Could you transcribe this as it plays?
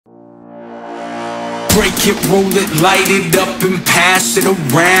Break it, roll it, light it up and pass it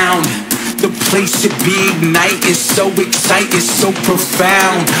around. The place it be ignite is so exciting, so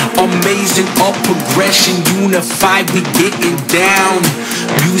profound. Amazing, all progression, unified, we getting down.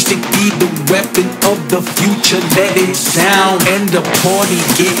 Music be the weapon of the future, let it sound. And the party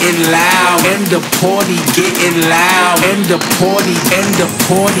getting loud, and the party getting loud, and the party, and the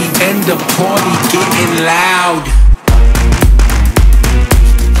party, and the party getting loud.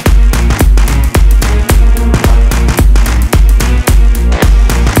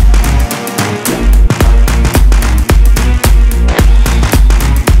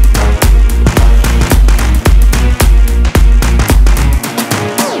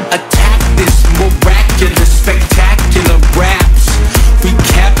 Spectacular raps, we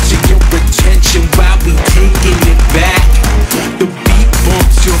capture your attention while we taking it back. The beat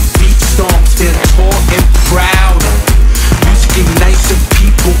bumps, your feet stomps, they're tall and proud. Music ignites the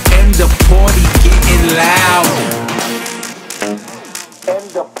people and the party getting loud. And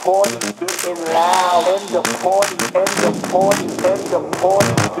the party getting loud. And the party, and the party, and the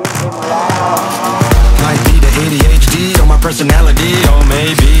party getting loud. Might be the ADHD or my personality, or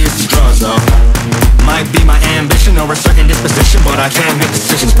maybe it's the drugs though. Might be my ambition or a certain disposition, but I can't make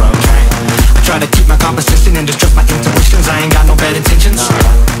decisions, bro. I try to keep my composition and just trust my intuitions. I ain't got no bad intentions.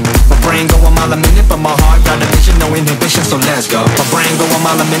 My brain go a mile a minute, but my heart got a vision, no inhibition, so let's go. My brain go a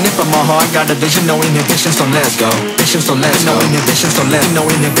mile a minute, but my heart got a vision, no inhibition, so let's go. Vision, so let's go. No inhibition, so let's go. No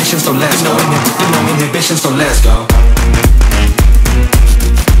inhibition, so let's go. No inhibition, so let's go.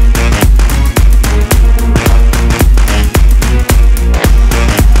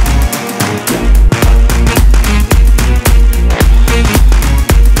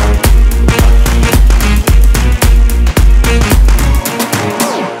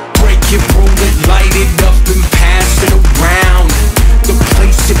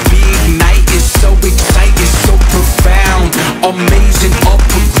 Amazing, all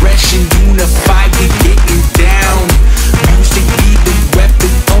progression, unified, we getting down. Music be the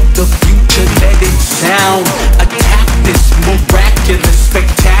weapon of the future, let it sound. Attack this miraculous,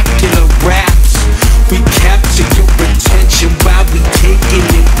 spectacular raps. We capture your attention while we taking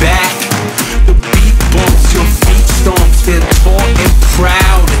it back. The beat bumps, your feet stomps, they're tall and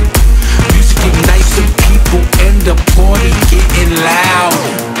proud. Music ignites the people and the party getting loud.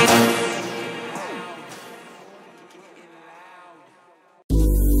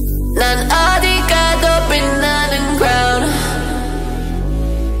 난 어디가도 빛나는 crown.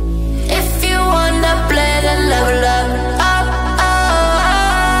 If you wanna play then level up. Up,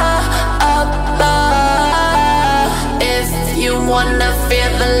 up, up. If you wanna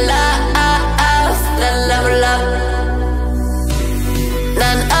feel the love, then level up.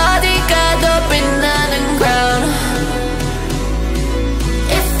 난 어디가도 빛나는 crown.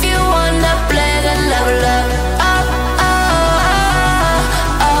 If you wanna play then level up.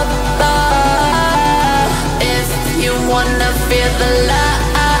 Wanna feel the love,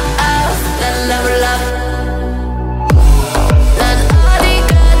 then level up. 난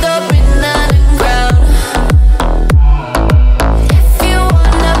어디가도 빛나는 crown. If you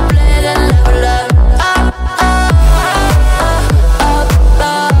wanna play then level up. Up, up,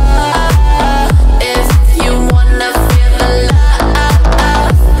 up. If you wanna feel the love, then level up.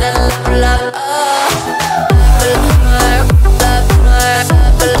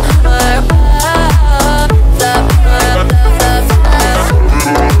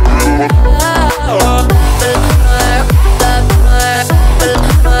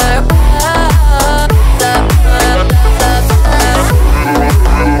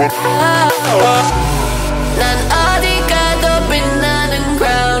 난 어디가도 빛나는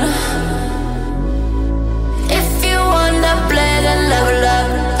crown. If you wanna play then level up.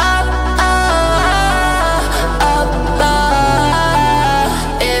 Up, up, up.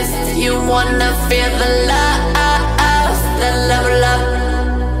 If you wanna feel the love, then level up.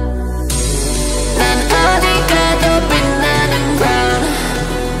 난 어디가도 빛나는 crown.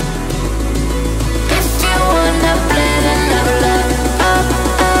 If you wanna play then level up.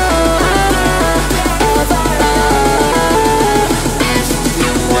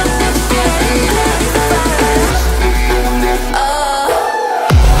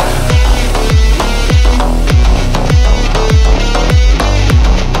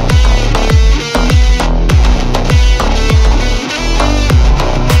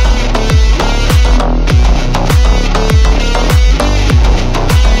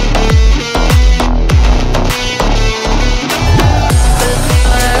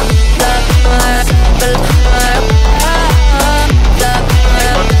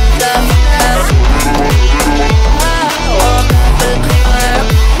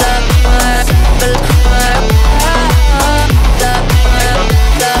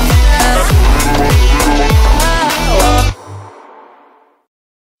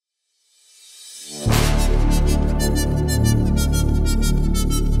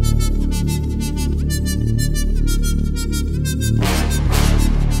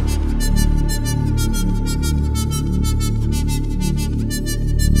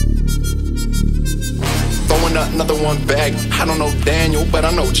 I don't know Daniel, but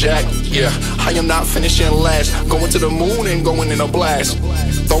I know Jack. Yeah, I am not finishing last. Going to the moon and going in a blast.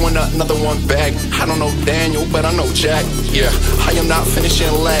 Throwing another one back. I don't know Daniel, but I know Jack. Yeah, I am not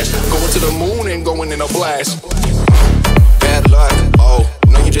finishing last. Going to the moon and going in a blast. Bad luck, oh,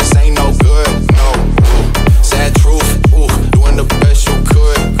 no, you just ain't no good, no. Ooh. Sad truth, ooh, doing the best you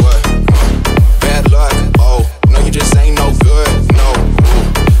could, what? Bad luck, oh, no, you just ain't no good, no. Ooh.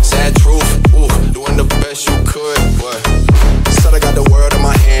 Sad truth, ooh, doing the best you could, what? Said I got the world in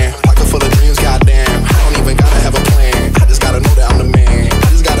my hand, pocket full of dreams, goddamn. I don't even gotta have a plan, I just gotta know that I'm the man. I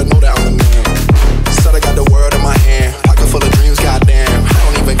just gotta know that I'm the man. Said I got the world in my hand, pocket full of dreams, goddamn. I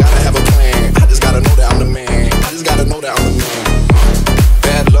don't even gotta have a plan, I just gotta know that I'm the man. I just gotta know that I'm the man.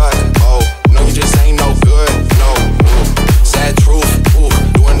 Bad luck, oh, no, you just ain't no good, no. Ooh. Sad truth, ooh,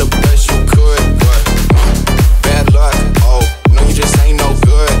 doing the best you could, but bad luck, oh, no, you just ain't no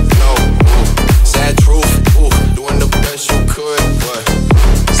good, no. Ooh. Sad truth, ooh, doing the best you could, but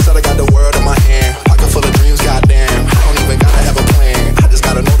said I got the world in my hand, pocket full of dreams, goddamn. I don't even gotta have a plan, I just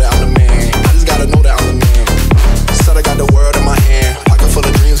gotta know that I'm the man. I just gotta know that I'm the man. Said I got the world in my hand, pocket full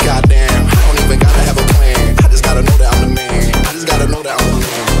of dreams, goddamn. I don't even gotta have a plan, I just gotta know that I'm the man. I just gotta know that I'm the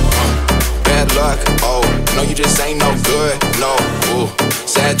man. Bad luck, oh, no, you just ain't no good, no. Ooh.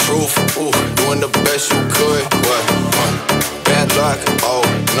 Sad truth, ooh, doing the best you could, what? Bad luck, oh,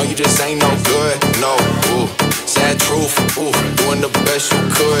 no, you just ain't no good, no. Ooh. Sad truth, ooh, doing the best you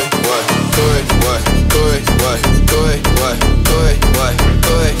could, what? Could, what? Could, what? Could, what? Could, what?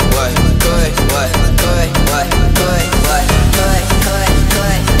 Could, what? Could, what? Could, what? Could, what?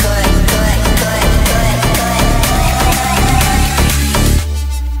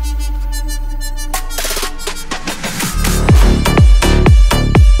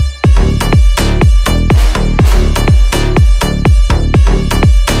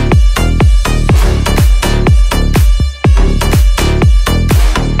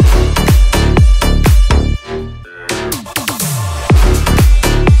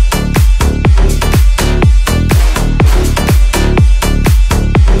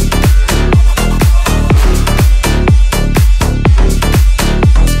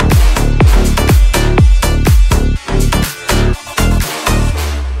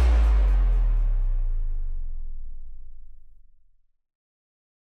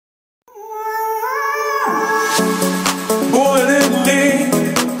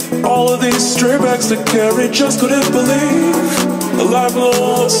 To carry, just couldn't believe a life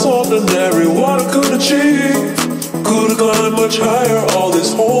alone was ordinary. What I could achieve, could have climbed much higher all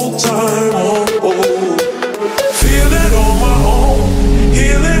this whole time. Oh, oh. Feeling on my own,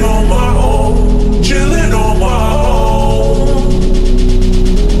 healing on my own, chilling on my own,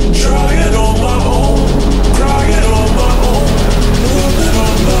 trying on my own, crying on my own, living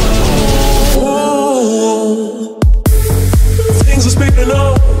on my own. Things are speeding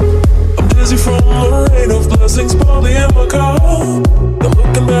up. From the rain of blessings falling in my car. I'm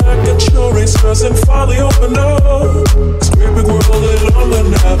looking back at your race, stressing finally opened up. This great big world and I'm the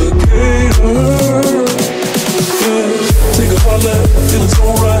navigator. Yeah, take a hard left, feeling so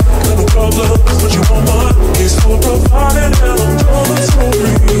right. Got no problems, but you want mine. He's for providing and I'm done so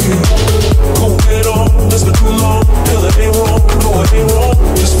free. Go get on, it's been too long. Feel it ain't wrong, no it ain't wrong.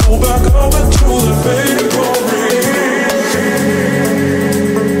 Just pull back up into the vapory.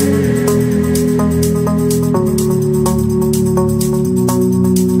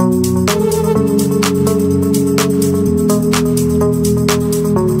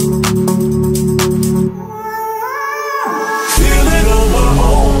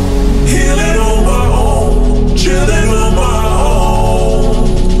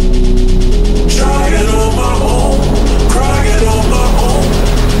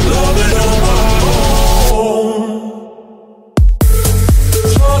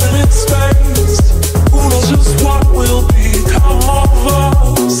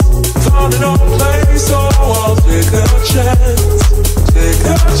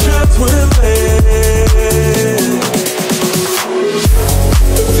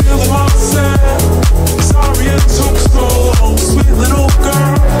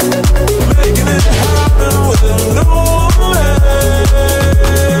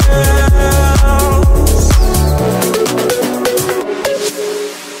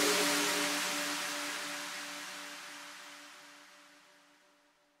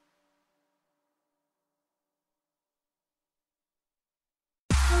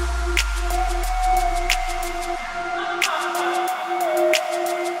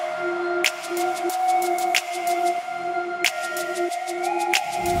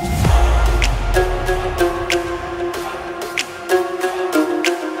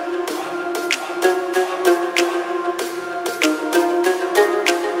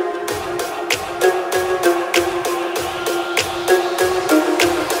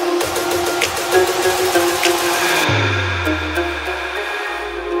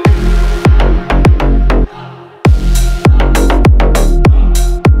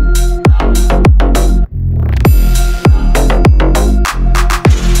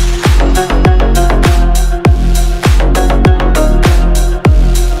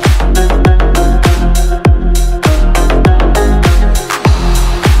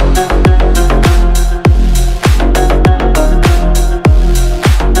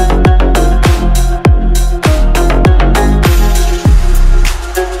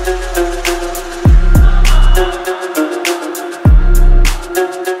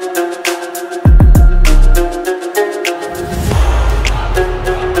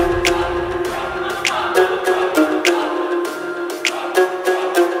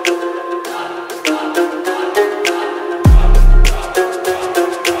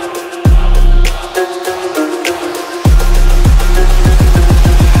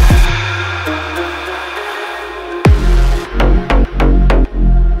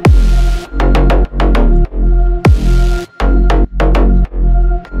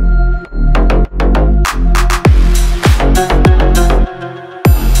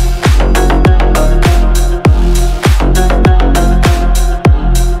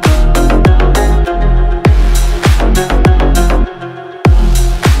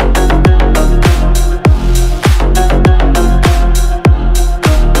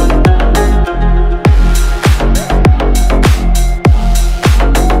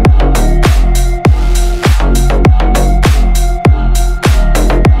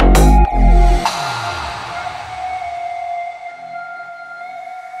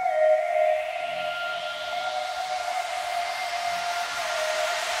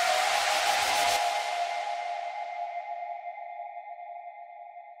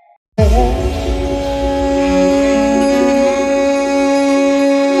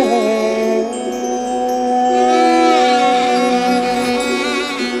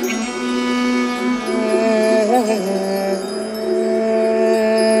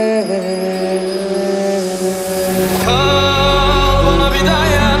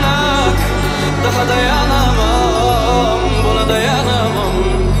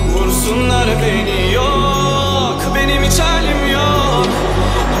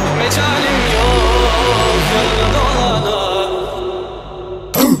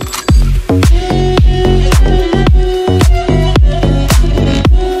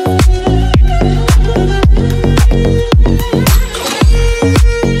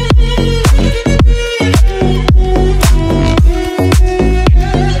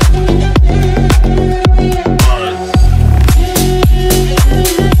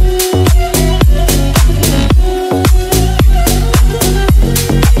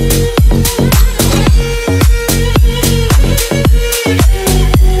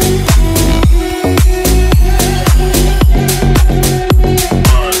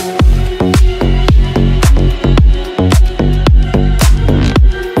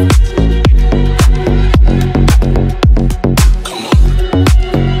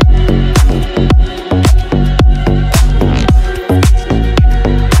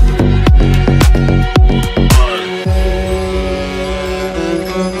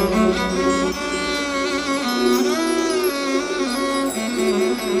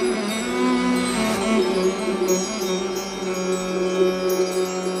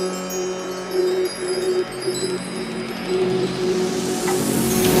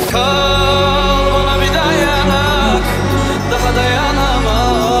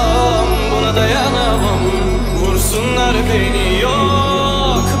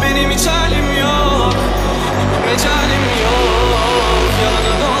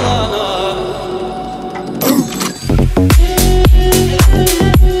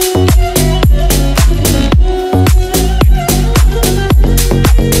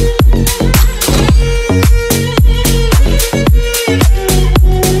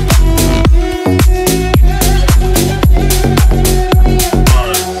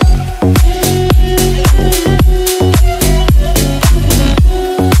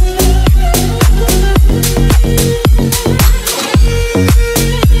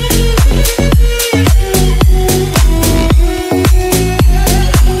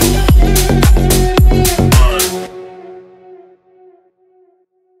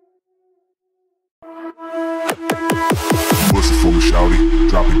 shawty,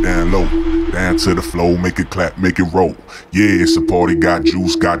 drop it down low. Down to the floor, make it clap, make it roll. Yeah, it's a party, got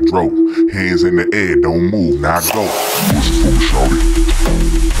juice, got dro. Hands in the air, don't move, now go. Pussy for me, shawty.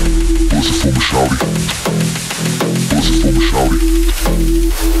 Pussy for me, shawty. Pussy for me, shawty.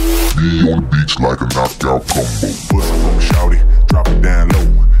 Me on the beach like a knockout combo. Pussy for me, shawty, drop it down low.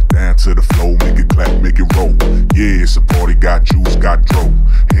 Down to the floor, make it clap, make it roll. Yeah, it's a party, got juice, got dro.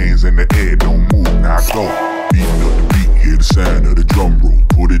 Hands in the air, don't move, now go. Beating up the beat, hear the sound of the drum roll.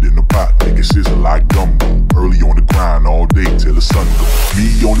 Put it in the pot, make it sizzle like gumbo. Early on the grind, all day till the sun go.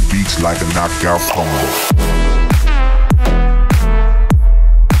 Me on the beach like a knockout combo.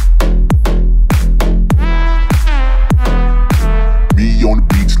 Me on the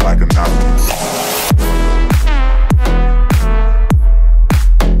beach like a knockout.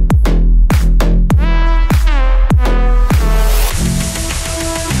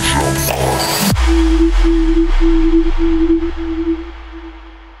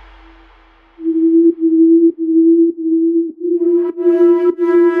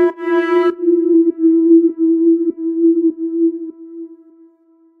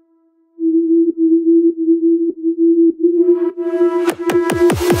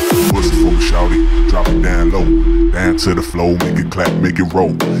 To the flow, make it clap, make it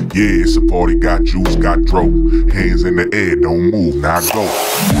roll. Yeah, it's a party, got juice, got dro. Hands in the air, don't move, now go.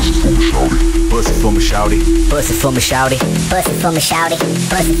 Pussy for me, shawty. Pussy for me, shawty. Pussy for me, shawty. Pussy for me, shawty.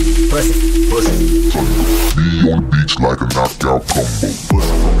 Pussy. Me on the beach like a knockout combo. Pussy for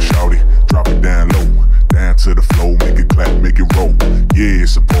me, shawty, drop it down low. Down to the flow, make it clap, make it roll. Yeah,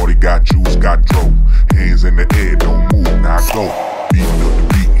 it's a party, got juice, got dro. Hands in the air, don't move, now go. Beating up the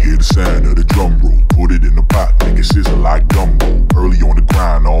beat, hear the sound of the drum roll. Put it in the pot, make it sizzle like gumbo. Early on the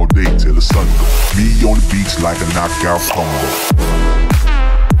grind, all day till the sun go. Me on the beach like a knockout combo.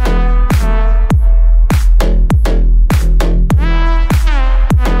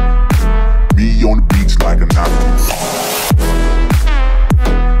 Me on the beach like a knockout.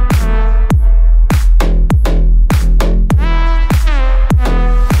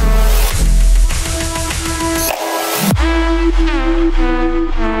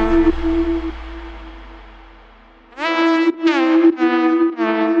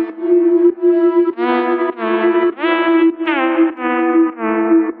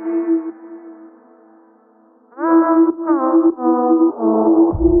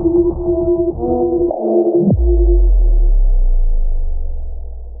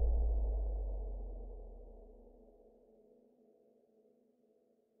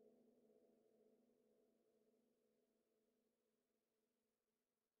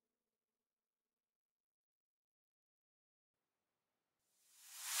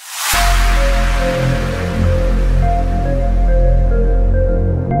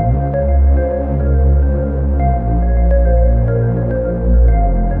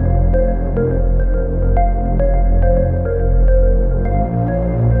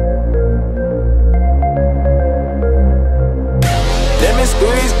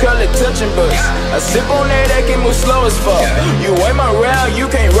 I sip on that can move slow as fuck. You ain't my round, you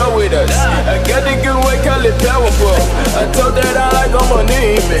can't roll with us. I got the good way, call it powerful. I told that I like I'm a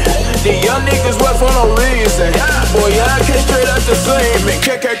demon. The young niggas work for no reason. Boy, I came straight out the semen.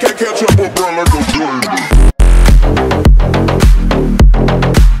 Catch up with bro like a demon.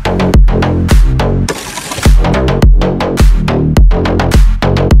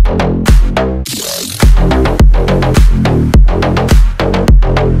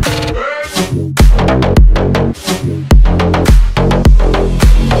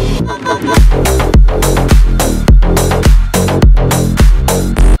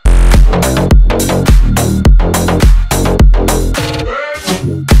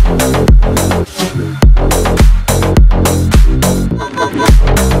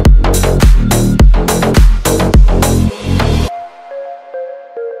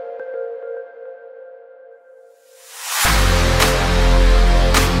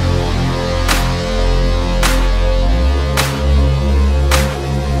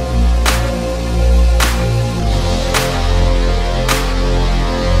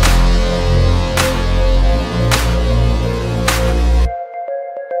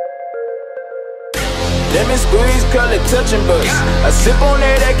 Touching bus. I sip on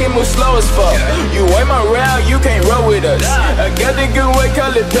that can move slow as fuck. You ain't my round, you can't roll with us. I got the good way,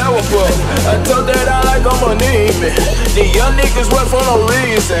 call it powerful. I told that I like I'm a demon. The young niggas work for no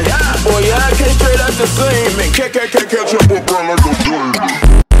reason. Boy, I came straight out the semen. Catch up with bro like a demon.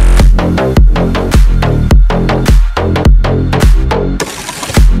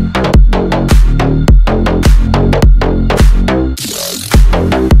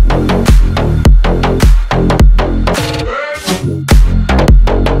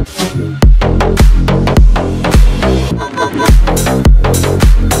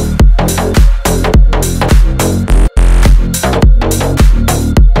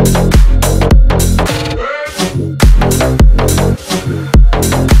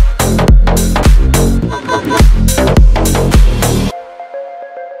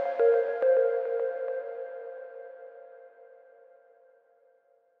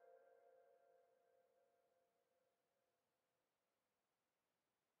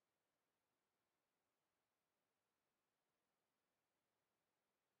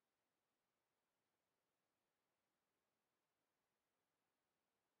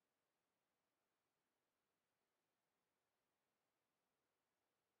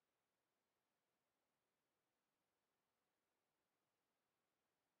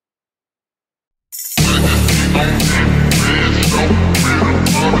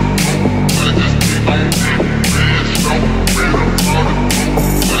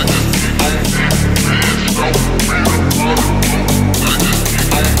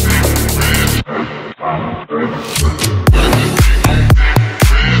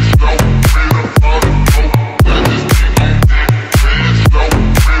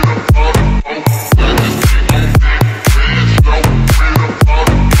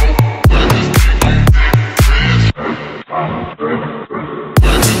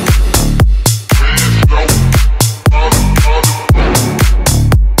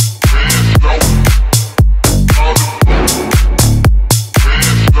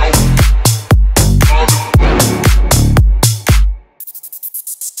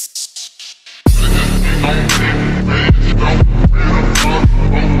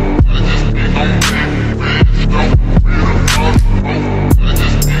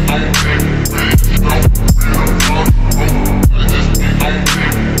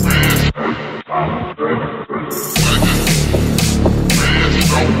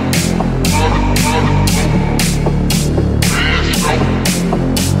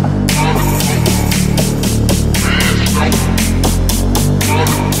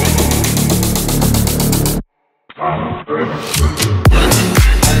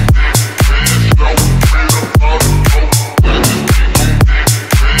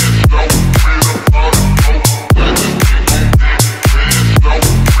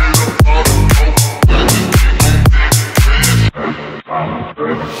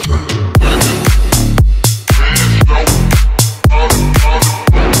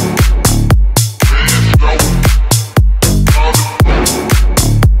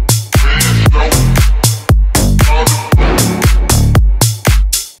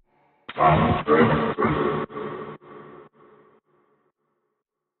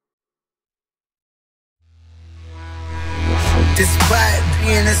 Despite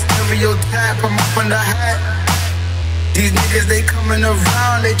being a stereotype, I'm up on the hype. These niggas, they coming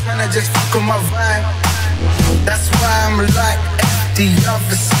around, they tryna just fuck with my vibe. That's why I'm like the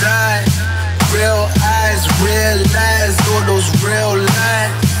other side. Real eyes, real lies, all those real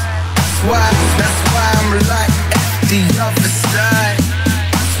lies. That's why I'm like the other side.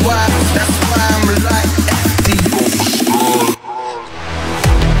 That's why I'm like the other side.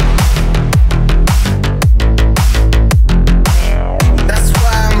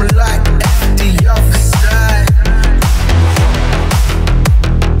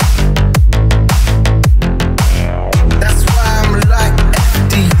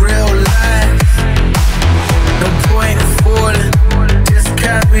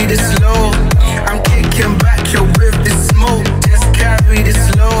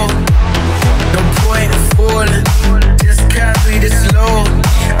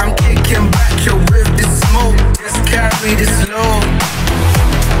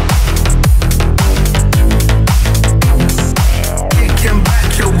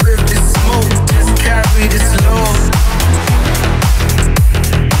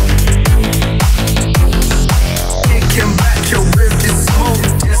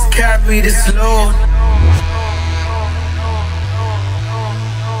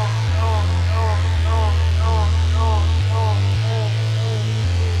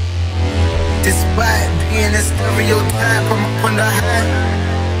 Despite being a stereotype, I'm up on the hype.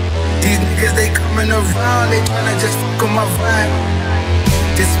 These niggas, they coming around, they tryna just fuck with my vibe.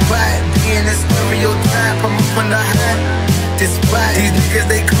 Despite being a stereotype, I'm up on the hype. Despite these niggas,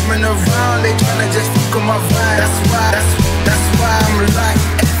 they coming around, they tryna just fuck with my vibe. That's why I'm like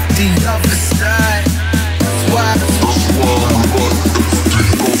the other side. That's why I'm like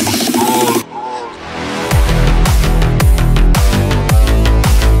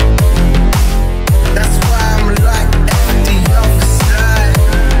the other side.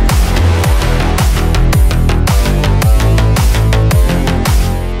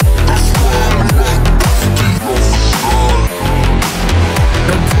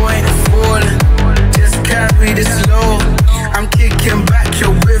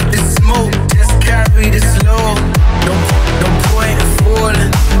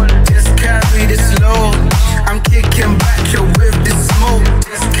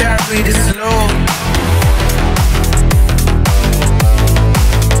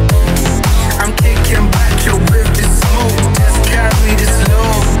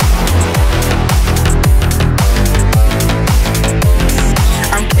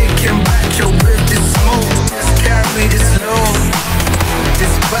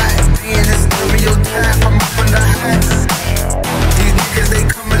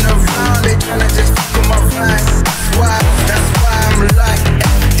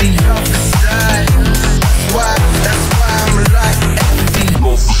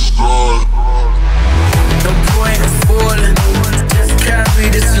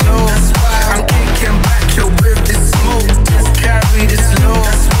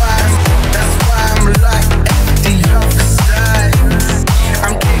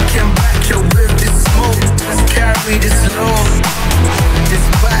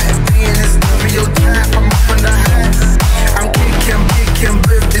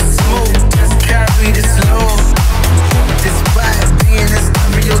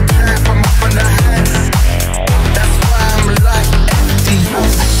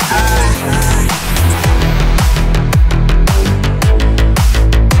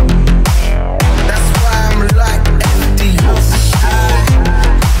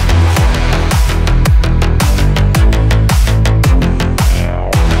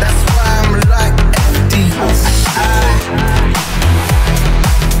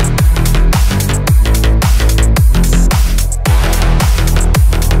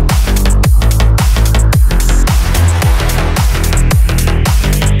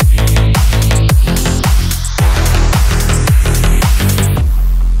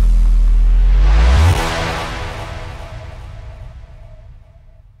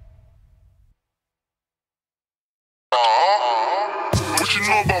 What you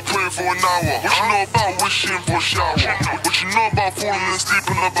know about praying for an hour? What you know about wishing for a shower? What you know about falling asleep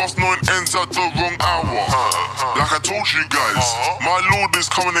on the bus knowing ends at the wrong hour? Like I told you guys, my Lord is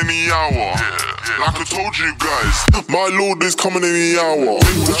coming any hour. Like I told you guys, my Lord is coming any hour.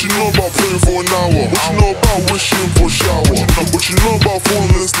 What you know about praying for an hour? What you know about wishing for a shower? What you know about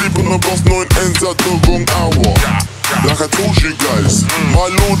falling asleep on the bus knowing ends at the wrong hour? Like I told you guys, my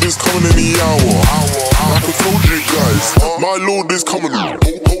Lord is coming any hour. Like I told you guys, my Lord is coming.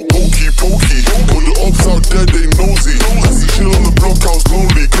 Poky, Poky, when the ops out there they nosy. Chill on the block, I was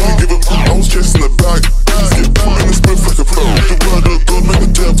lonely. Couldn't give up, I was chasing the bag. Get put in the spliff like a flow. The word of God make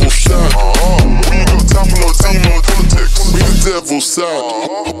the devil shine. We ain't got time for no team or politics. We the devil side.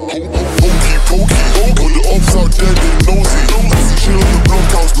 Poky, Poky, when the ops out there they nosy. Chill on the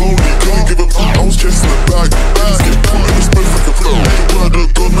block, I was lonely. Couldn't give up, I was chasing the bag. Get put in the spliff like a flow. The word of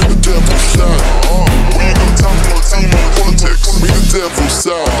God make the devil shine. We ain't got time for no team or politics. We the devil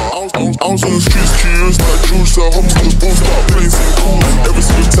side. I was on the streets curious like George, so I hopped to the ball, start playing some chords. Every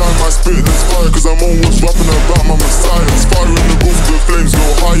single time I spit this fire, cause I'm always rapping about my messiah. Inspiring the roof, the flames go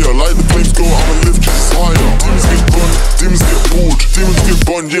higher. Like the flames go, I'ma lift just higher. Demons get burned, demons get bored. Demons get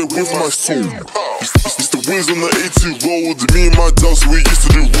burned, yeah, with my soul. It's the wins on the A2 road. Me and my dogs, we used to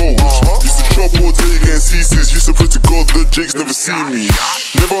do rolls. Used to drop all day against CCs. Used to pray to God the Jakes never see me.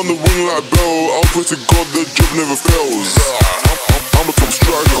 Never on the wing like Bell. I'll pray to God the job never fails. I'm a top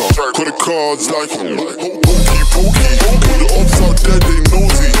striker, cut the cards like Hoky, Poky. When the ops out there, they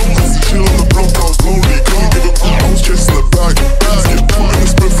nosy. Chill on the block, I was lonely. Couldn't give up, I was chasing the bag. Get put in the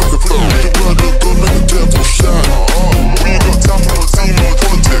spliff like a flow. The word of God make the devil shine. We ain't got time for no team or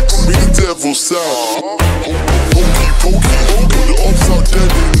politics. We the devil side. Poky, Poky. When the ops out there,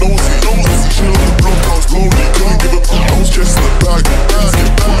 they nosy. Chill on the block, I was lonely. Couldn't give up, I was chasing the bag. Get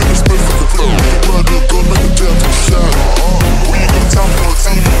put in the spliff like a flow. The word of God make the devil shine. We ain't got time for no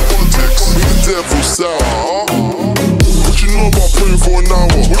team or politics. We the devil side. What you know about praying for an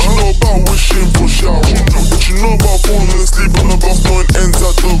hour? What you know about wishing for a shower? What you know about falling asleep on the bus knowing ends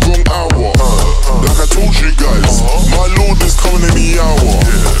at the wrong hour? Like I told you guys, my Lord is coming any hour.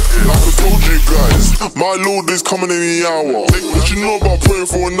 Like I told you guys, my Lord is coming any hour. What you know about praying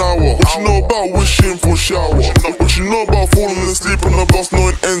for an hour? What you know about wishing for a shower? What you know about falling asleep on the bus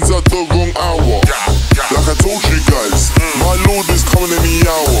knowing ends at the wrong hour? Like I told you guys, my Lord is coming any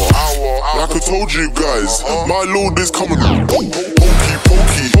hour. Like I told you guys, my Lord is coming. Poky,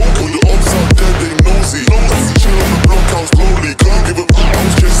 Poky. When the ops out there, they nosy. Chill on the block, I was lonely. Couldn't give up, I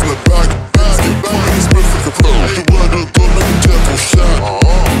was chasing the bag. Get put in the spliff like a flow. The word of God make the devil shine.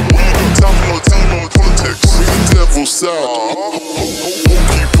 We ain't got time for no team or politics. We the devil side.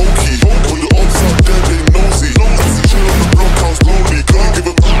 Poky, Poky. When the ops out there, they nosy. Chill on the block, I was lonely. Couldn't give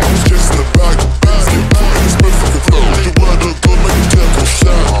up, I was chasing the bag. Get put in the spliff like a flow. The word of God make the devil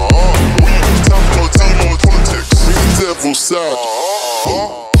shine. We ain't got time for no team or politics. We the devil side.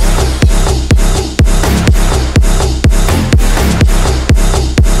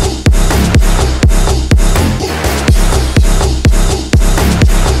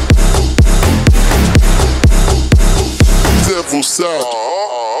 Devil side.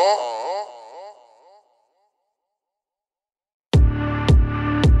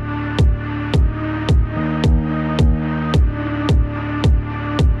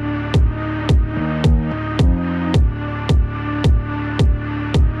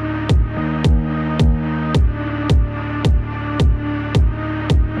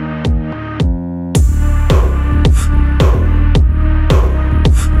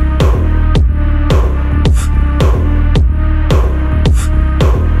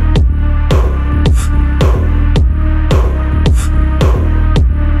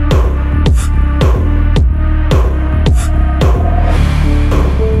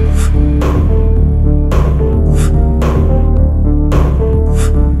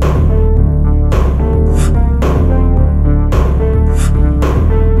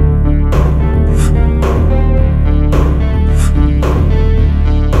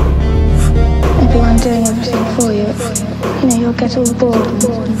 Get all bored.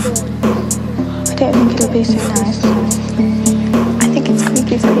 I don't think it'll be so nice. I think it's going to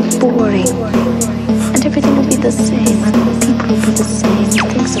be very boring. And everything will be the same. And people will be the same.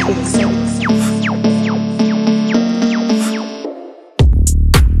 Things will be the same.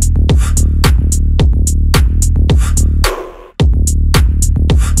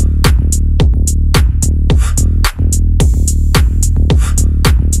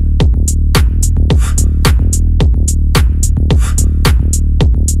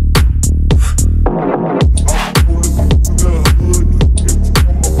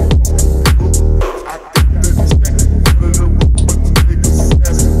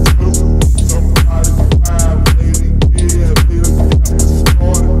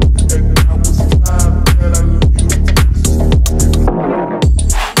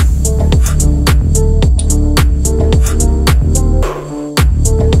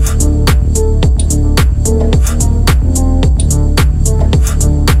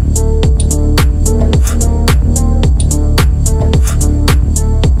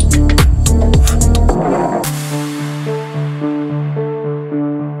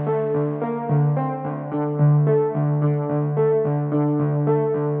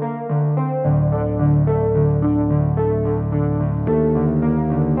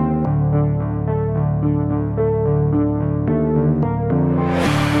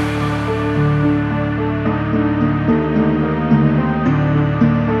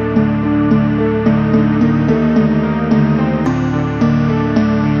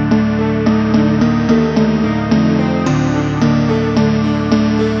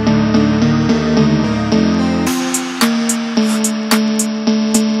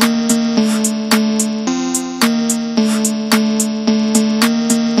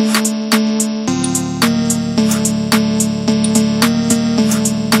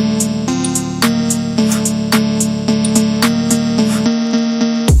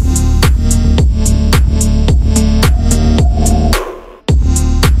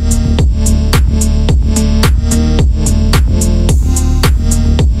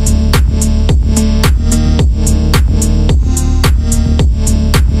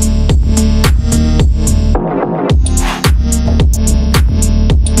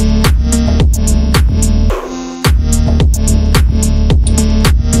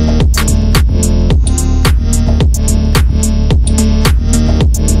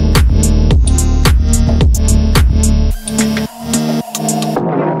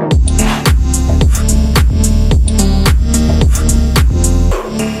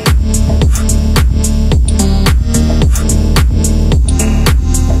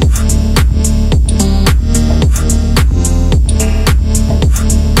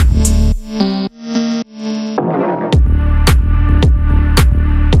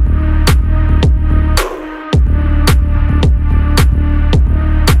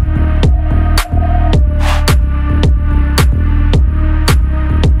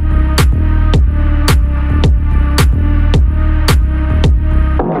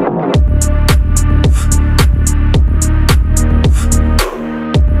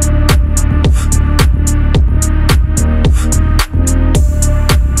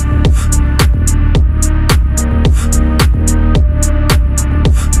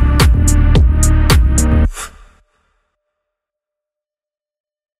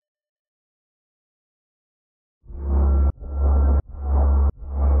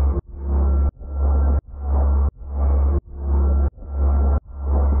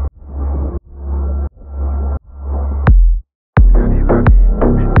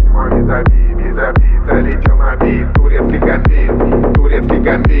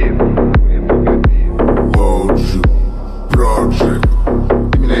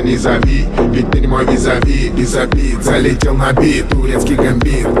 меня не зови, ведь ты не мой визави. Без обид залетел на бит. Турецкий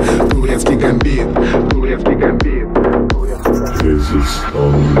гамбит, турецкий гамбит, турецкий гамбит.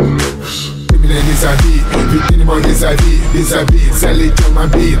 Ты меня не зови, ведь ты не мой визави. Без обид залетел на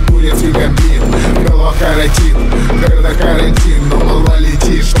бит. Турецкий гамбит, крыло каратин, когда карантин. Но мало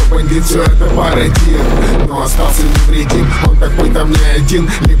летит, что бандит все это пародит. Но остался невредим, он такой-то мне один.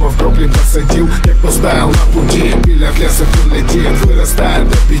 Либо в Бруклин посадил, тех, кто стоял на пути. Пиль от леса прилетит, вырастает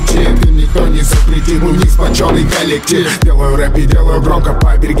аппетит. Им никто не запретит, у них сплоченный коллектив. Делаю рэп и делаю громко,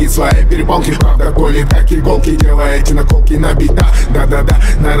 побереги свои перепонки. Правда колет, как иголки, делаете наколки на бита. Да-да-да,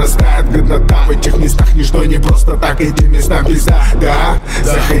 нарастает годнота. В этих местах ничто не просто так, эти места пизда. Да,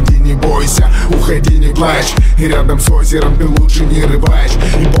 заходи, не бойся, уходи, не плачь. И рядом с озером ты лучше не рыбачь.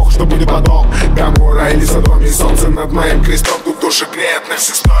 И бог, что будет потом, Гамора или Содом. И солнце над моим крестом, тут души греет, на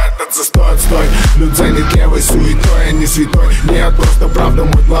все стоят от застоя, отстой. Люд занят левой суетой, а не святой. Нет, просто правда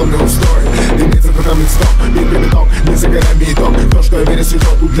мой главный устой. Дымится тотальный стоп, битый биток, не за горами итог. То, что я верю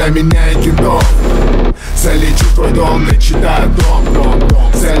святок, тут для меня и кино. Залечу твой дом, дочитаю дом.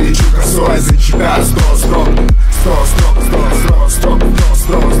 Залечу косой, зачитаю 100 строк. 100 строк, 100 строк,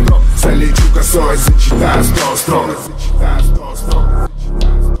 100 строк. Залечу косой, зачитаю 100 строк. Зачитаю 100 строк.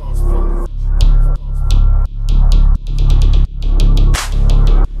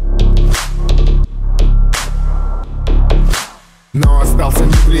 Но остался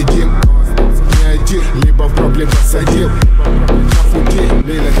невредим, не один, либо в Бруклин посадил. На футе,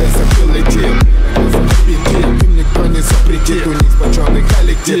 Лиля Десса летел. Им никто не запретит, у них сплоченный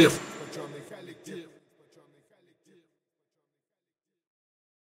коллектив.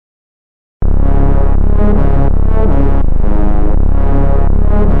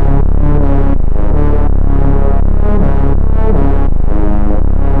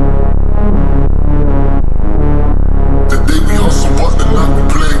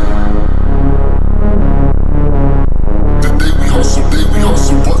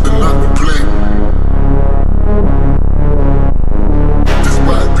 This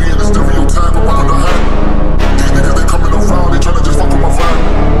might be in the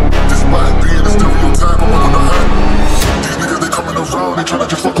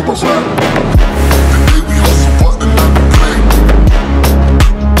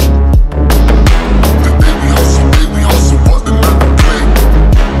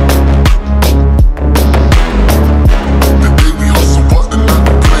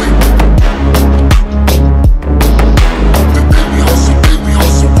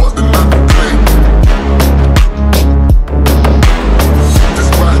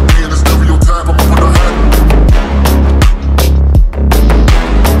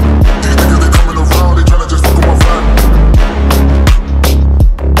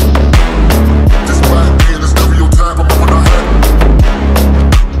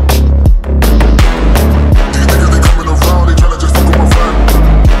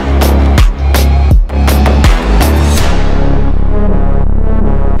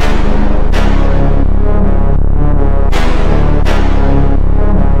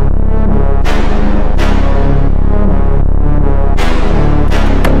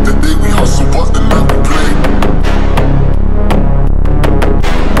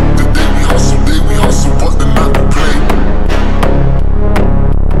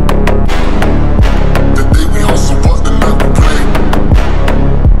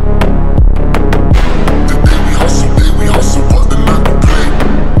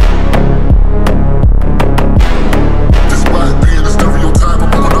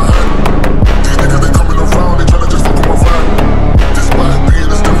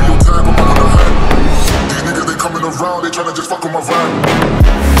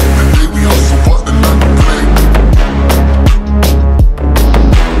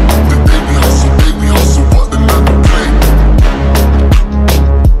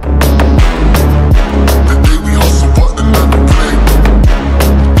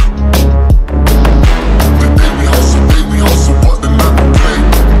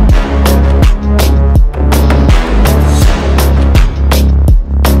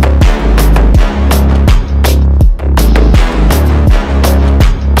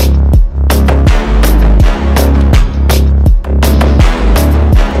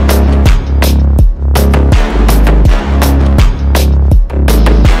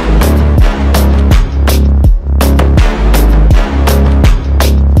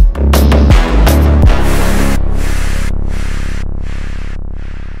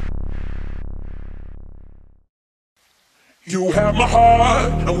You have my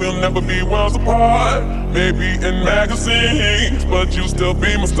heart, and we'll never be worlds apart. Maybe in magazines, but you still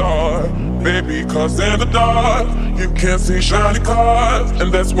be my star. Baby, cause in the dark, you can't see shiny cars.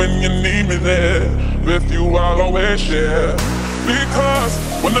 And that's when you need me there. With you I'll always share. Because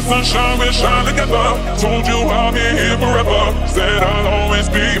when the sun shines, we'll shine together. Told you I'll be here forever. Said I'll always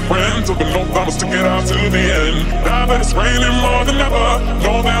be your friend. Took an oath, I'ma stick it out to the end. Now that it's raining more than ever,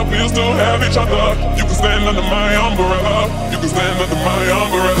 know that we'll still have each other. You can stand under my umbrella. You can stand under my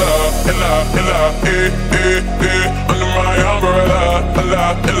umbrella. Ella, ella, under my umbrella.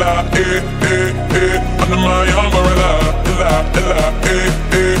 Ella, ella, under my umbrella. Ella, ella,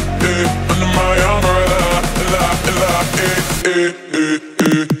 under my umbrella. Ella, ella,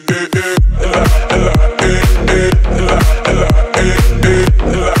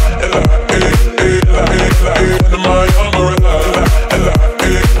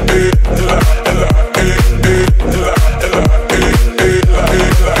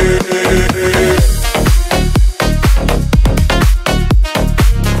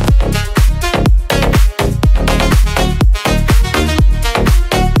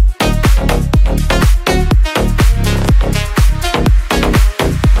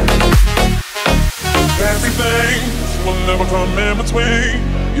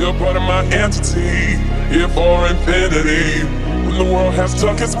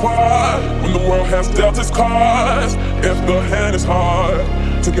 took its part, when the world has dealt its cards. If the hand is hard,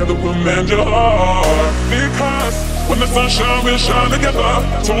 together we'll mend your heart. Because when the sun shines, we'll shine together.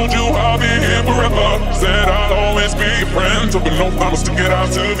 Told you I'll be here forever. Said I'll always be your friend. Took an oath, I'ma stick it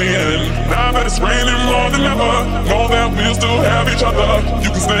out to the end. Now that it's raining more than ever, know that we'll still have each other. You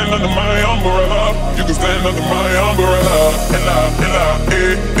can stand under my umbrella. You can stand under my umbrella. Ella, ella,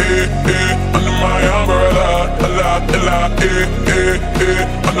 under my umbrella. Ella, ella,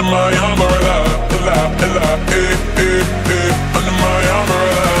 under my umbrella. Ella, ella, under my umbrella. Ella, ella, under my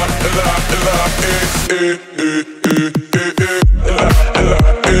umbrella.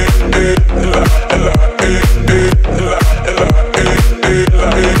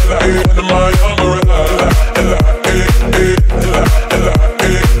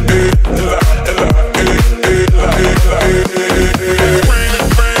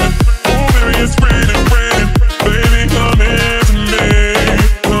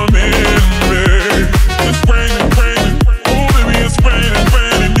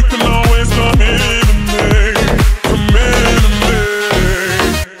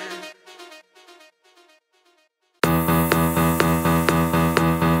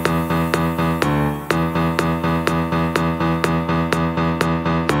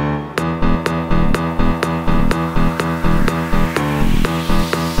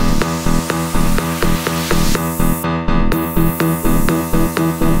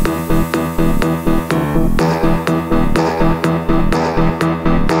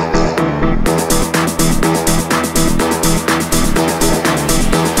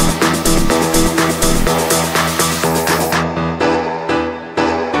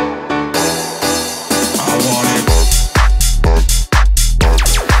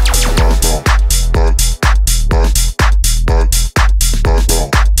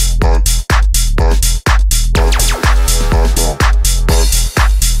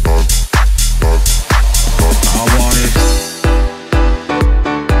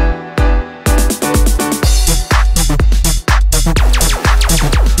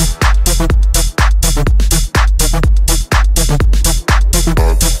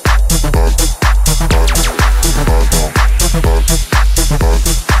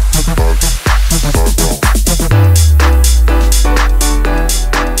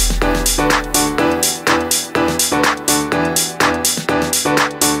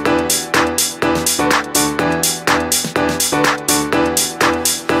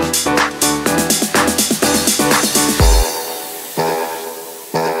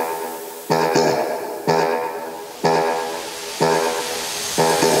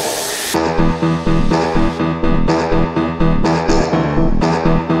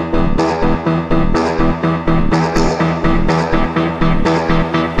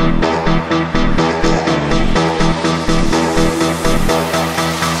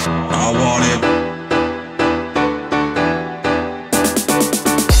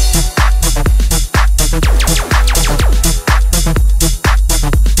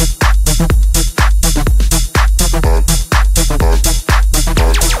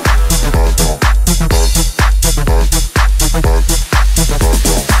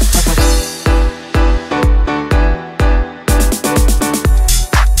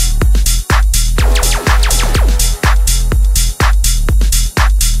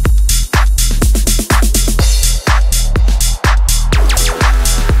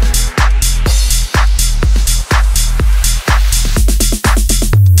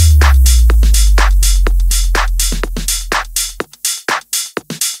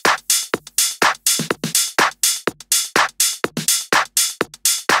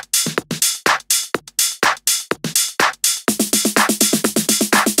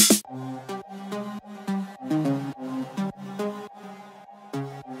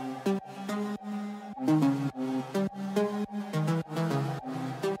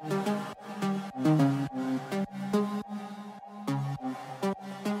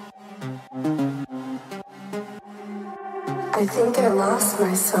 I think I lost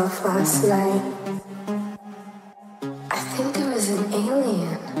myself last night. I think I was an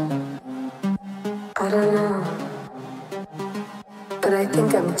alien. I don't know. But I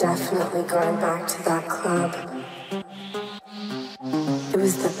think I'm definitely going back to that club. It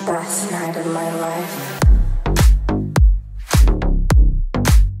was the best night of my life.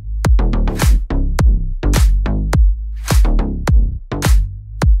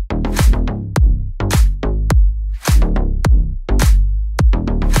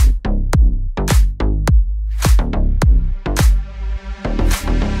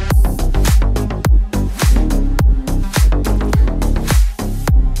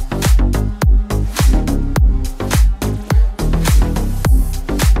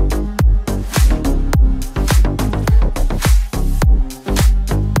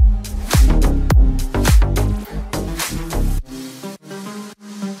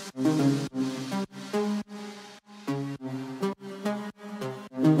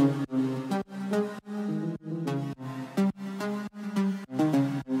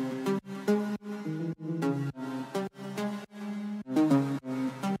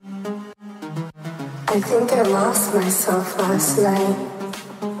 I think I lost myself last night.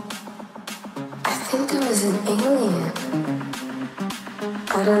 I think I was an alien.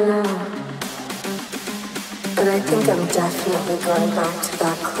 I don't know. But I think I'm definitely going back to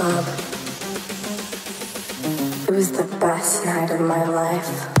that club. It was the best night of my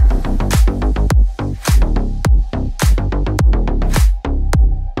life.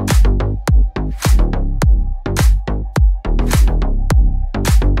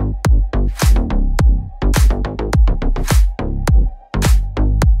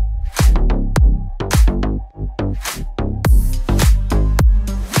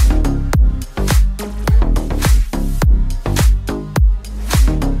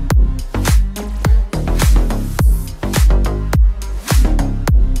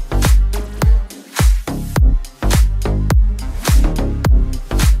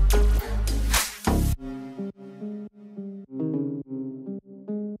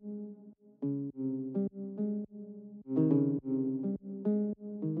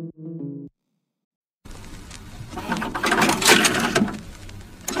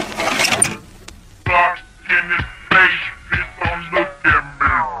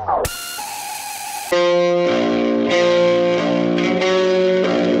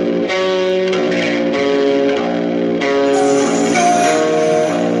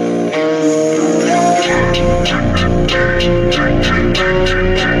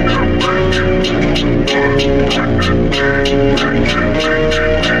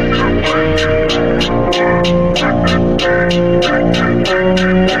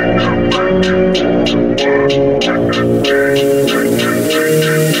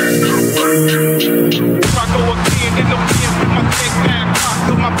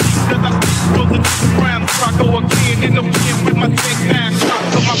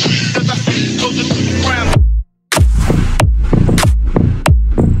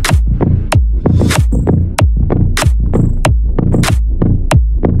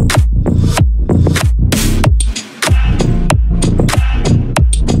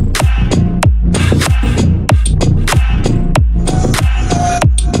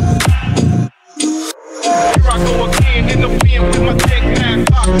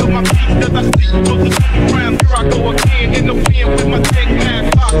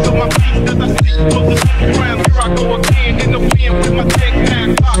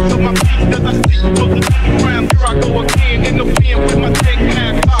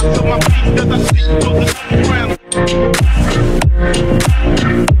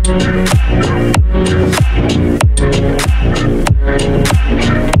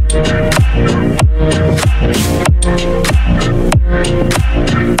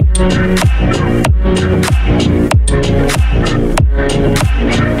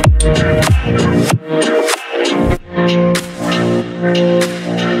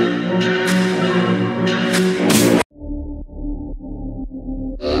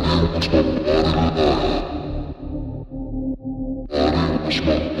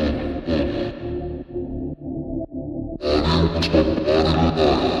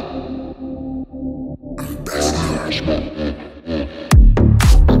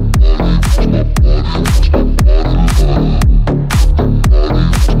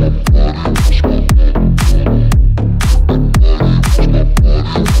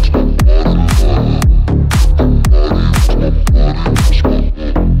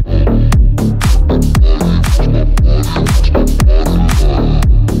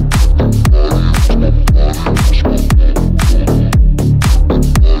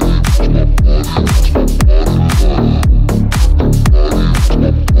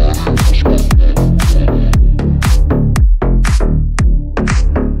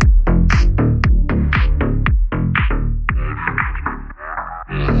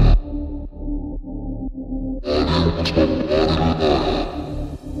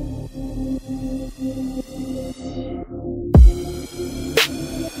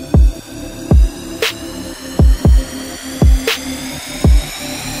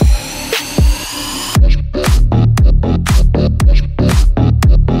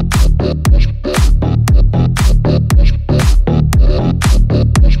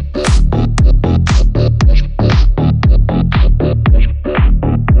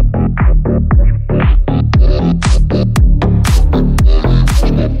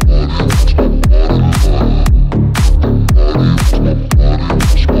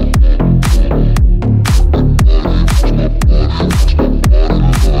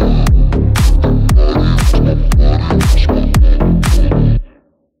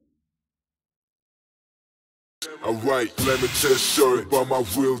 Alright, let me tell a story about my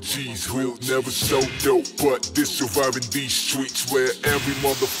real G's who never so dope, but they surviving these streets where every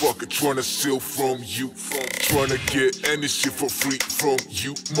motherfucker tryna steal from you, tryna get any shit for free from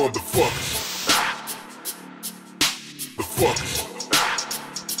you motherfuckers. The fuckers.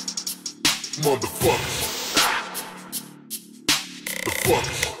 Motherfuckers. The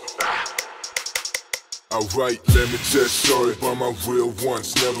fuckers. Alright, let me tell a story about my real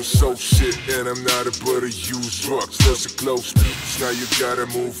ones. Never sold shit and I'm not a brother, use drugs. That's a close beats, now you gotta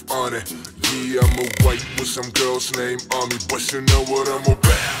move on it. Yeah, I'm a white with some girls named Army, but you know what I'm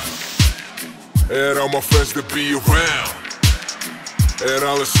about. And all my friends to be around, and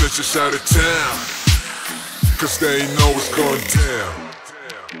all the snitches out of town, cause they ain't know what's going down.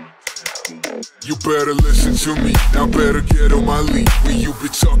 You better listen to me, I better get on my lead. When you be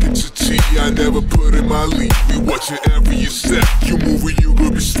talking to T, I never put in my lead. We watching every step, you move where you go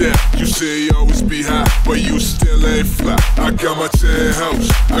be step. You say you always be high, but you still ain't fly. I got my 10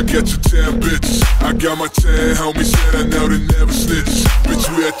 hoes, I got your 10 bitches. I got my 10 homies, said I know they never snitches. Bitch,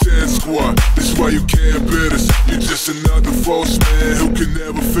 we at 10 squad, that's why you can't bid us. You just another false man who can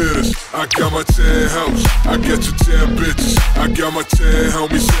never fit us. I got my 10 hoes, I got your 10 bitches. I got my 10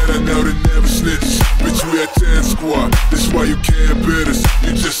 homies, said I know they never snitches. Bitch, we at 10 squad, that's why you can't bid us.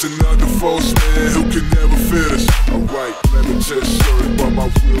 You just another false man who can never fit us. Alright, let me tell a story about my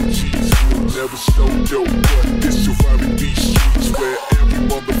real G's who never so dope, but they surviving these streets where every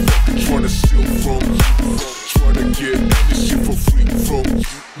motherfucker tryna steal from you, tryna get any shit for free from you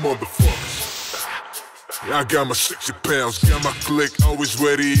motherfuckers. I got my 60 pounds, got my clique always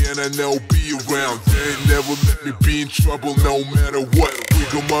ready and I know be around. They ain't never let me be in trouble no matter what. We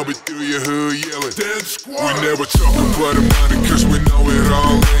gon' mob it through your hood yelling, Dead Squad. We never talk about the money cause we know it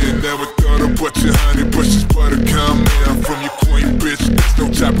all in. Never thought about your honey, but she's but a comment from your queen bitch. There's no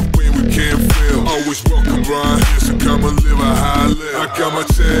type of pain we can't feel. Always welcome right here, so come and live a high live. I got my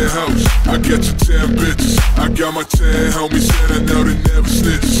 10 hoes, I got your 10 bitches. I got my 10 homies, and I know they never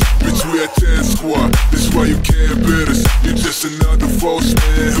snitches. Bitch, we at 10 squad, this why you can't bid us. You just another false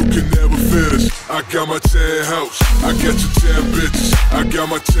man who can never fit us. I got my 10 hoes, I got your 10 bitches. I got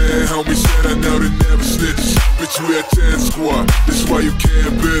my 10 homies, and I know they never snitches. Bitch, we at 10 squad, this why you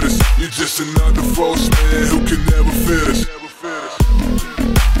can't bid us. You just another false man who can never fit us.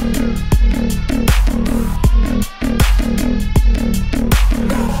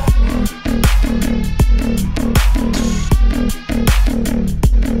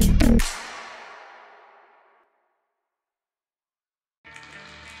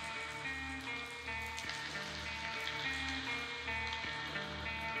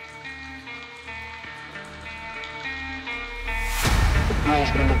 Girls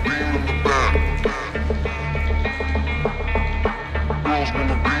wanna be in the back. Girls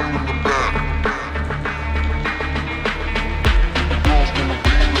wanna be in the back. Girls wanna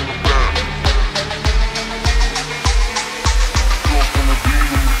be in the back. Girls wanna be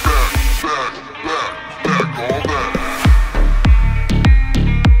in the back, all that.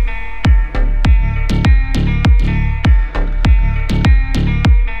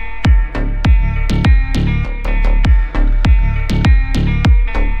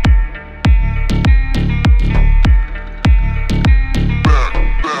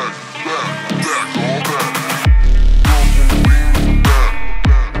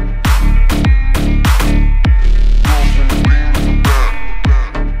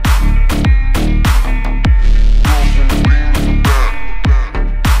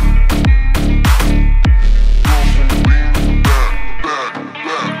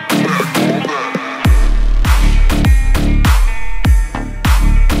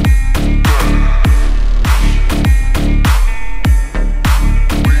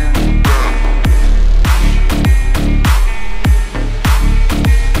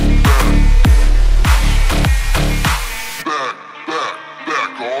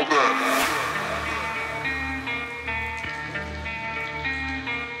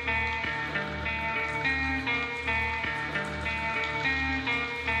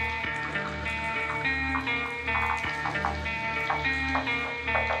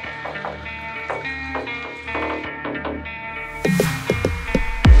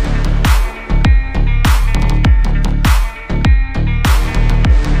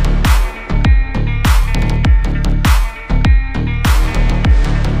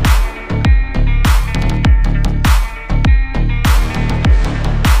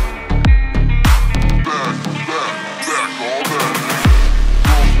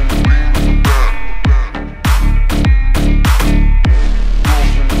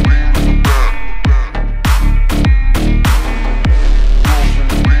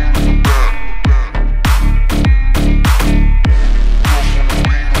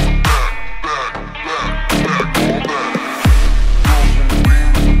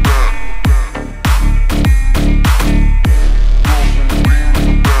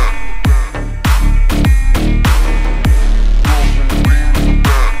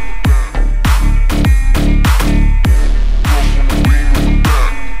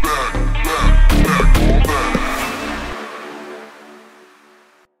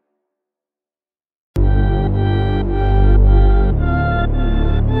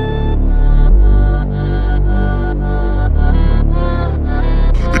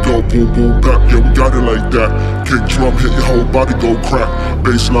 boom, boom, bap, yeah, we got it like that. Kick drum, hit your whole body, go crack.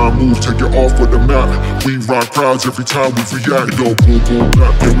 Baseline move, take it off of the map. We rock crowds every time we react. It go boom, boom,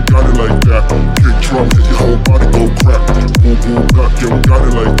 bap, yeah, we got it like that. Kick drum, hit your whole body, go crack. Boom, boom, bap, yeah, we got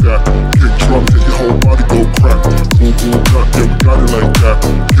it like that. Kick drum, hit your whole body, go crack. Boom, boom, bap, yeah, we got it like that.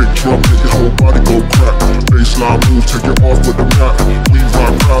 Kick drum, hit your whole body, go crack. Baseline move, take it off of the map. We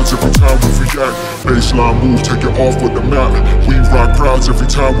rock crowds every time we react. Baseline move, take it off of the map. We rock crowds every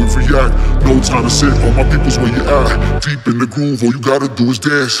time we react. No time to sit, all my people's where you at. Deep in the groove, all you gotta do is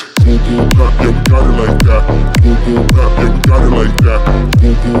dance. Boom, boom, bap, yeah, we got it like that. Boom, boom, bap, yeah, we got it like that.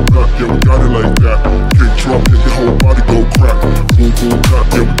 Boom, boom, bap, yeah, we got it like that. Kick drum, hit your whole body, go crack. Boom, boom, bap,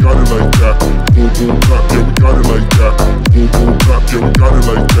 yeah, we got it like that. Boom, boom, bap, yeah, we got it like that. Boom, boom, bap, yeah, we got it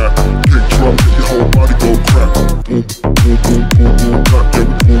like that. Kick drum, hit your whole body, go crack. Boom, boom, boom, boom, boom, bap, yeah,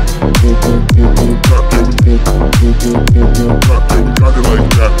 we boom, boom, boom, boom, boom, bap, yeah, we boom, boom, boom, boom, boom, bap, yeah, we got it like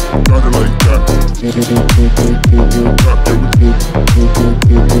that. Got it like that. Boom, boom, boom, boom, boom, boom, bap, yeah, we boom, boom, boom,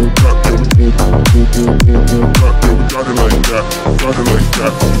 boom, boom, bap, yeah, we boom, boom, boom, boom, boom, bap, yeah, we got it like that. Got it like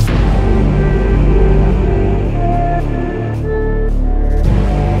that.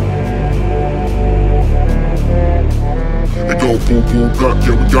 Go boom, boom, bap,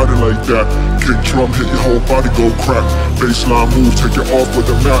 yeah, we got it like that. Kick drum, hit your whole body, go crack. Baseline move, take it off of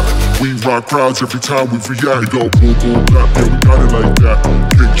the map. We rock crowds every time we react. Go boom, boom, bap, yeah, we got it like that.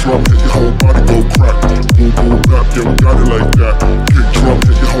 Kick drum, hit your whole body, go crack. Boom, boom, bap, yeah, we got it like that. Kick drum,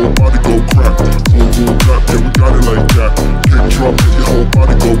 hit your whole body, go crack. Boom, boom, bap, yeah, we got it like that. Kick drum, hit your whole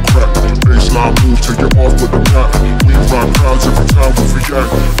body, go crack. Baseline move, take it off of the map. We rock crowds every time we react.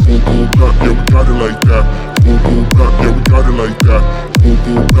 Boom, boom, bap, yeah, we got it like that. Boom, boom, bap, yeah, we got it like that. Boom,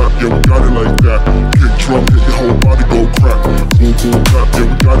 boom, bap, yeah, we got it like that. Kick drum, hit your whole body, go crack. Boom, boom, bap, yeah,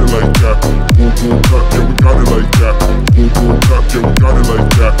 we got it like that. Boom, boom, bap, yeah, we got it like that. Boom, boom, bap, yeah, we got it like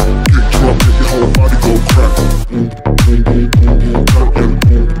that. Kick drum, hit your whole body, go crack. Boom, boom, boom, boom, boom, bap, yeah, we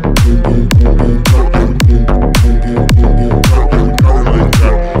boom, boom, boom, boom, boom, bap, yeah, we boom, boom, boom, boom, boom, bap, yeah, we got it like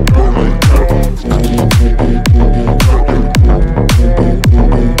that. Got it like that. Boom, boom, boom, boom, boom, boom, bap, yeah, we boom, boom, boom, boom, boom, bap, yeah, we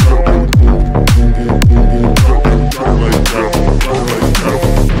boom, boom, boom, boom, boom, bap, yeah, we got it like that. Got it like that.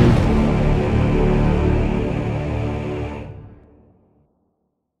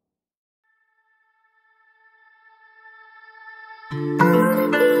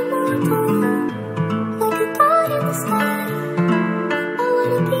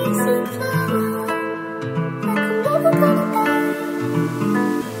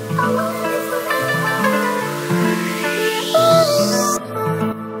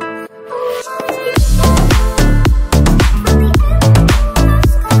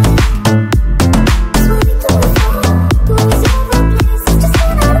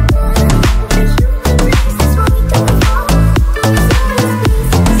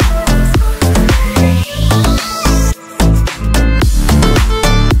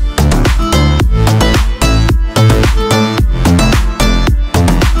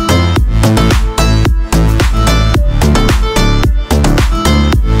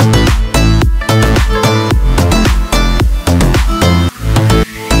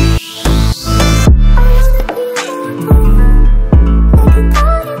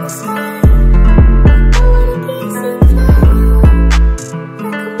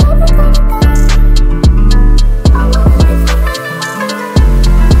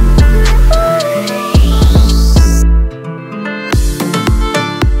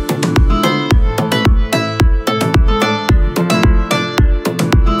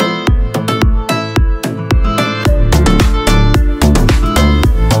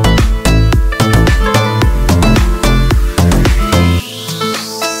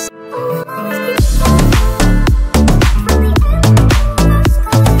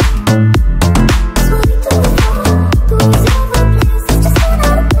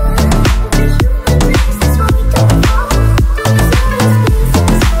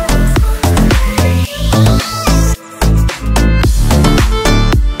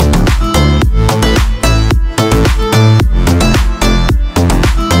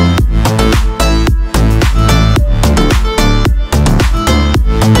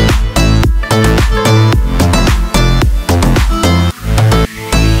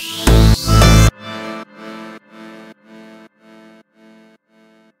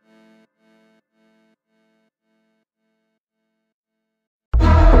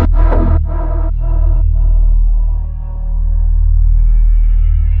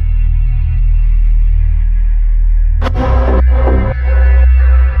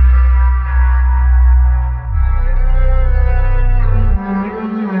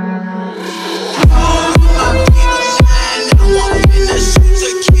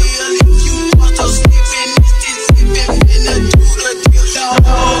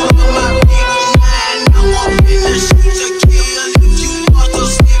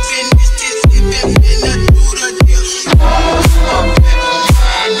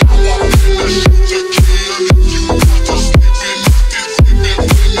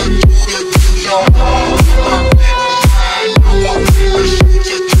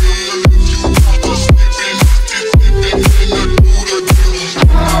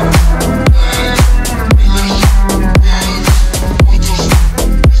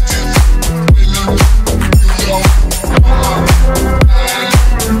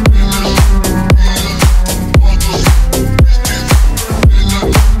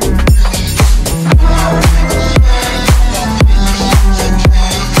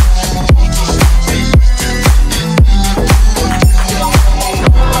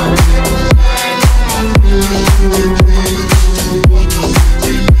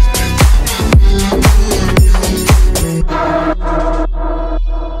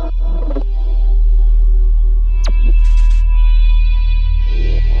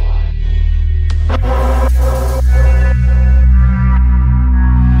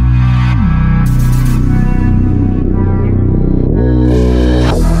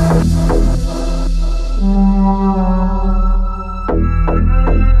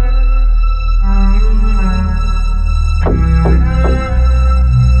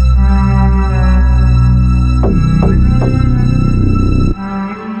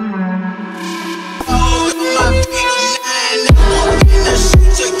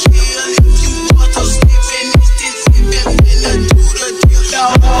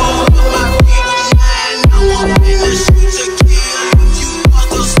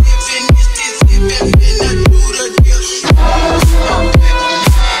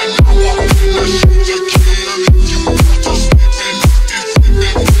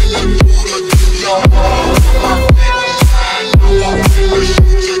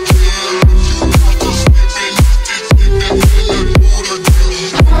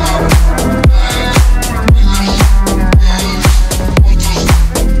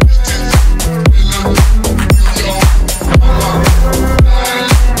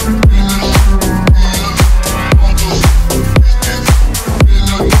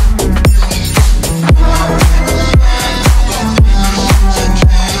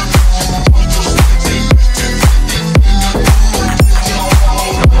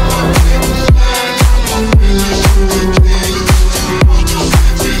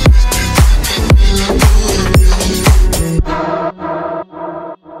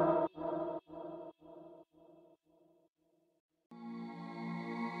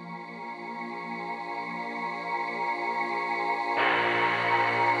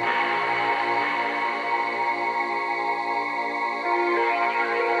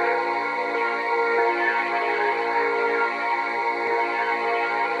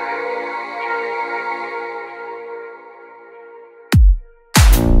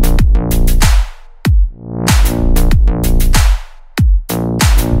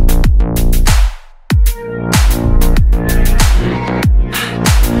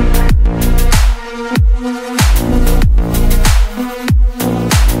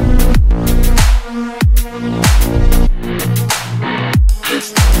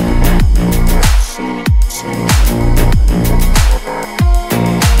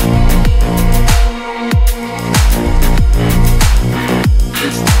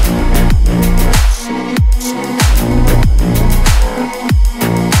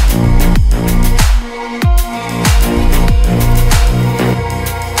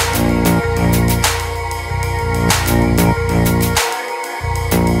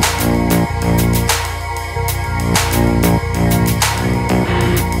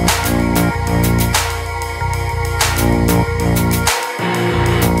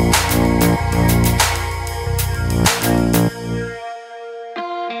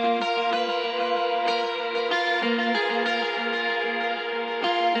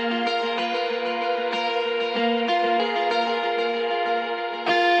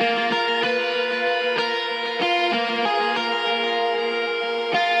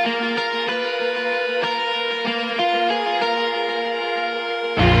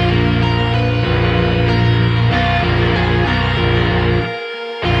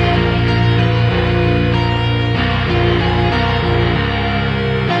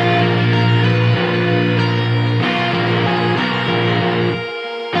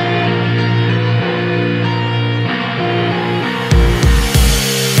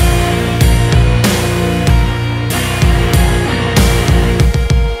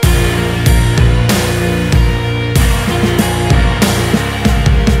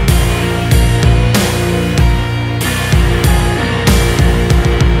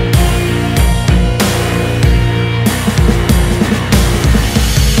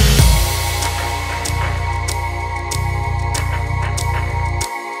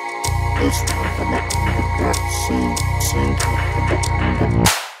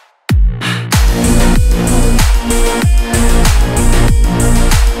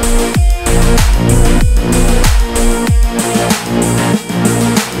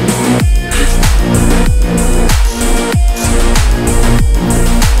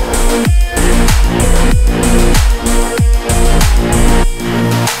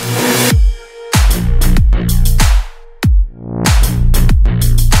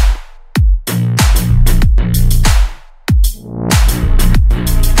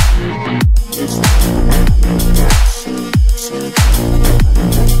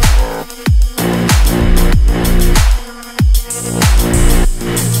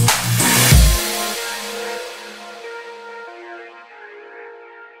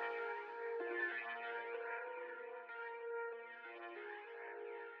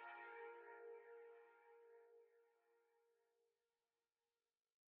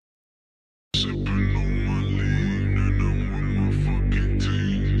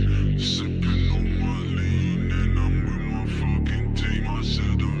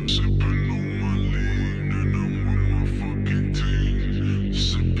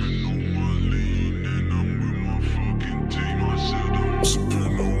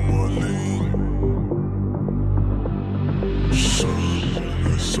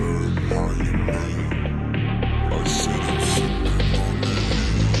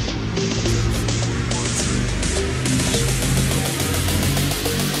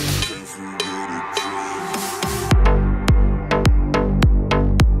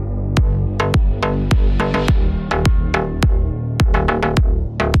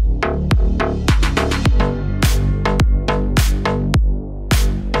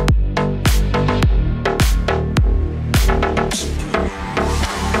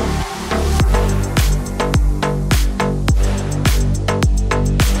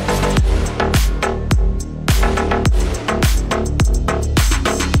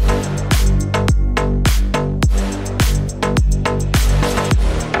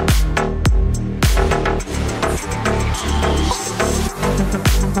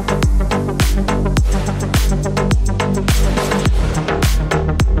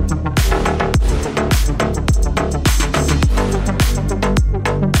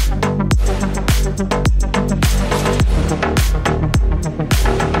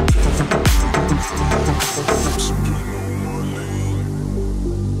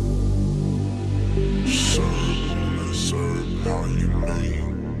 How you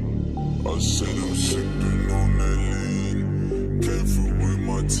mean? I said I'm sipping on that lean. Careful with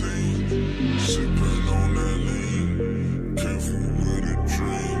my team. Sipping on that lean. Careful with a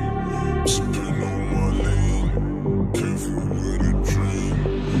dream. Sipping on my lean. Careful with a dream.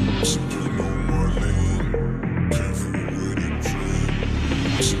 Sipping on my lean. Careful with a dream.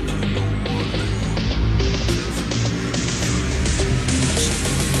 Sipping on my lean. Careful with a dream.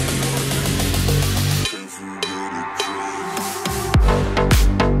 Sipping on my lean. Careful with a dream.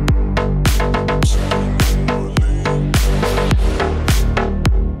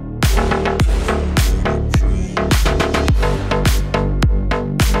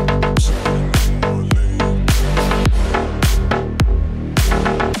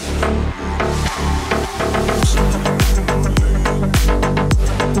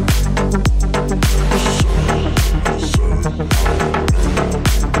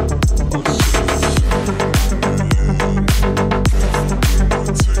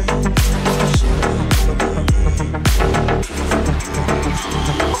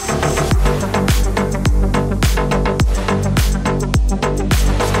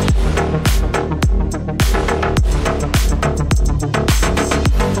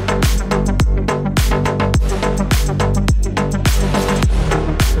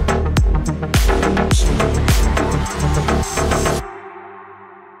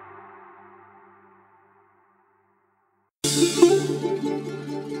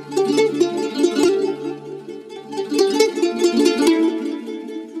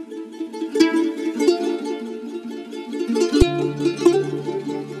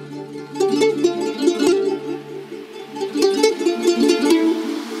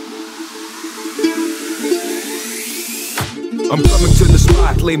 I'm coming to the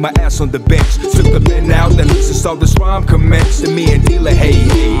spot, lay my ass on the bench. Took the pen out, and this is how this rhyme commenced. And me and dealer, hey,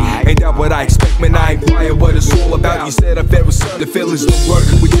 ain't that what I expect? Man, I inquire what it's all about. You said if every son, the feelings don't work.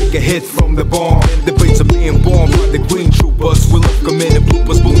 We take a hit from the bomb. The beats are being born by the green troopers. We'll look them in the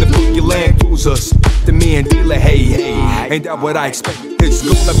bloopers, boom, the Poky land cruisers. To me and dealer, hey, ain't that what I expect? It's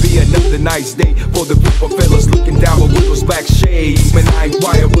gonna be another nice day for the group of fellas looking down with those black shades. Man, I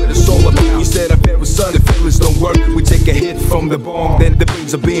inquire what it's all about. You said if every son, the feelings don't work. We take a hit from the bomb. Then the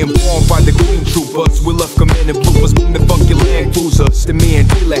beans are being born by the green troopers. We love come in and bloopers, boom, the funky land cruisers. To me and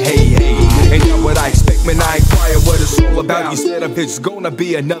dealer, hey, ain't that what I expect? Man, I inquire what it's all about. You said if it's gonna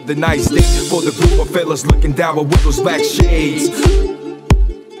be another nice day for the group of fellas looking down with those black shades.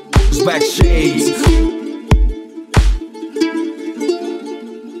 Those black shades.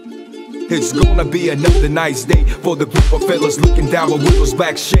 It's gonna be another nice day for the group of fellas looking down with those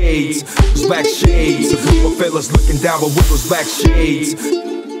black shades. Those black shades. The group of fellas looking down with those black shades.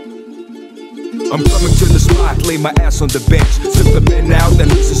 I'm coming to the spot, lay my ass on the bench. Took the pen out,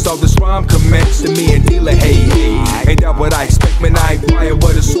 and this is how this rhyme commenced. And me and dealer, hey, ain't that what I expect? Man, I inquire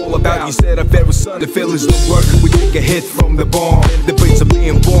what it's all about. You said if every son, the feelings don't work. We take a hit from the bomb. The beats are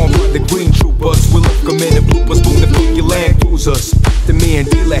being born by the green troopers. We'll look them in the bloopers, boom, the Poky land cruisers. To me and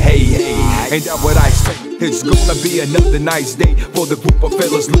dealer, hey, ain't that what I expect? It's gonna be another nice day for the group of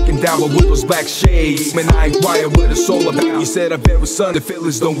fellas looking down with those black shades. Man, I inquire what it's all about. You said if every son, the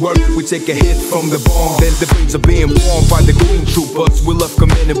feelings don't work. We take a hit from the bomb. Then the beans are being born by the green troopers. We love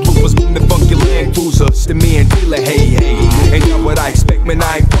come in and bloopers, boom, the funky land cruisers. To me and dealer, hey, ain't that what I expect? Man,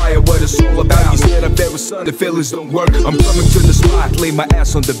 I inquire what it's all about. You said if every son, the feelings don't work. I'm coming to the spot, lay my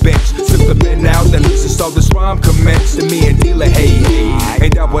ass on the bench. Took the pen out, and this is how this rhyme commenced. To me and dealer, hey,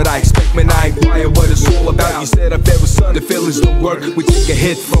 ain't that what I expect? Man, I inquire what it's all about. You said if every son, the feelings don't work. We take a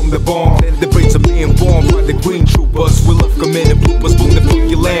hit from the bomb. Then the beats are being born by the green troopers. We love come in and bloopers, boom, the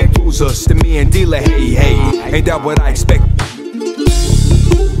funky land cruisers. To me and dealer, hey, ain't that what I expect?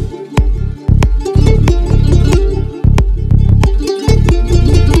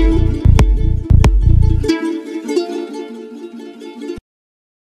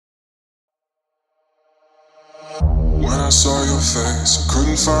 When I saw your face, I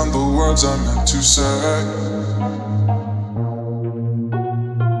couldn't find the words I meant to say.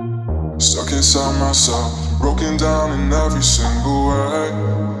 Stuck inside myself, broken down in every single way.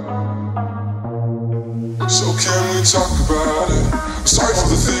 So can we talk about it? I'm sorry for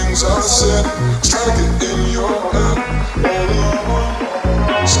the things I said. I was trying to get in your head all along.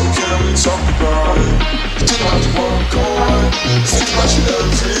 So can we talk about it? You didn't have to walk away. I think about you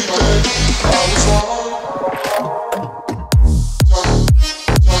every day. I was wrong.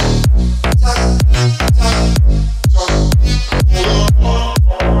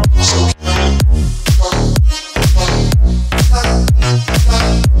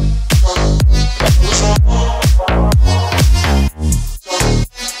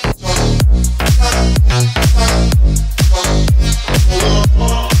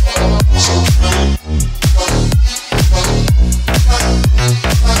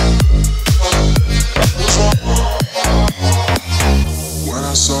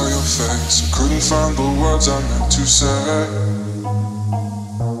 saw your face, I couldn't find the words I meant to say.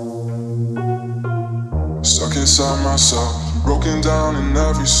 Stuck inside myself, broken down in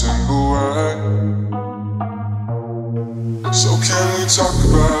every single way. So can we talk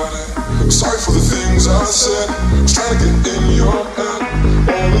about it? Sorry for the things I said, I was trying to get in your head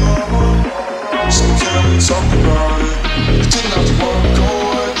all along. So can we talk about it? You didn't have to walk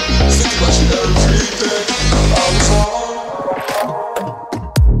away, think about you every day. I was wrong.